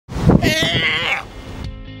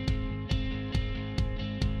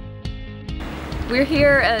We're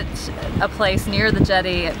here at a place near the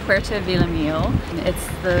jetty at Puerto Villamil. It's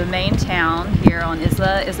the main town here on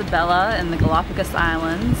Isla Isabela in the Galápagos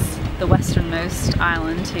Islands, the westernmost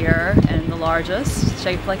island here and the largest,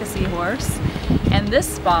 shaped like a seahorse. And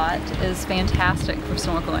this spot is fantastic for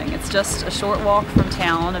snorkeling. It's just a short walk from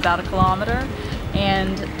town, about a kilometer,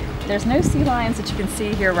 and there's no sea lions that you can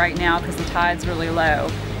see here right now because the tide's really low.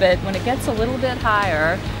 But when it gets a little bit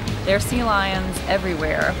higher, there are sea lions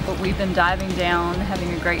everywhere, but we've been diving down,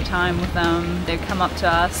 having a great time with them. They've come up to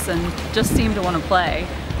us and just seem to want to play,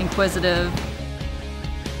 inquisitive.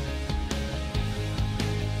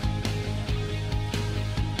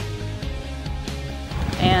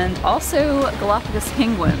 And also Galapagos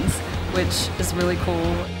penguins, which is really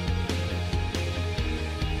cool.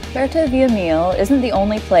 Puerto Villamil isn't the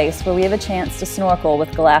only place where we have a chance to snorkel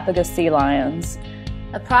with Galapagos sea lions.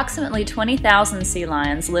 Approximately 20,000 sea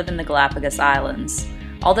lions live in the Galápagos Islands.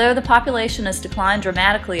 Although the population has declined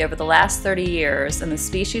dramatically over the last 30 years and the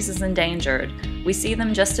species is endangered, we see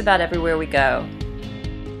them just about everywhere we go.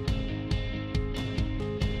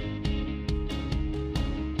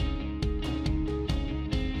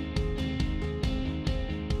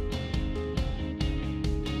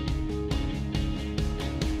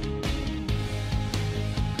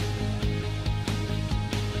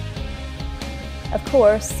 Of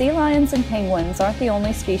course, sea lions and penguins aren't the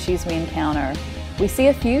only species we encounter. We see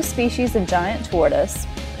a few species of giant tortoise.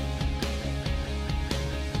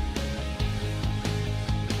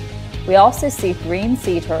 We also see green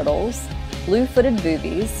sea turtles, blue-footed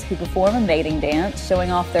boobies who perform a mating dance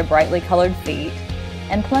showing off their brightly colored feet,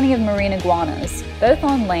 and plenty of marine iguanas, both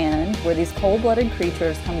on land where these cold-blooded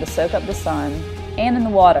creatures come to soak up the sun, and in the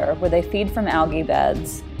water where they feed from algae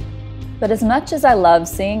beds. But as much as I love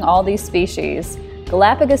seeing all these species,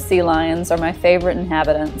 Galapagos sea lions are my favorite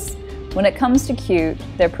inhabitants. When it comes to cute,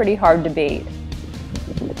 they're pretty hard to beat.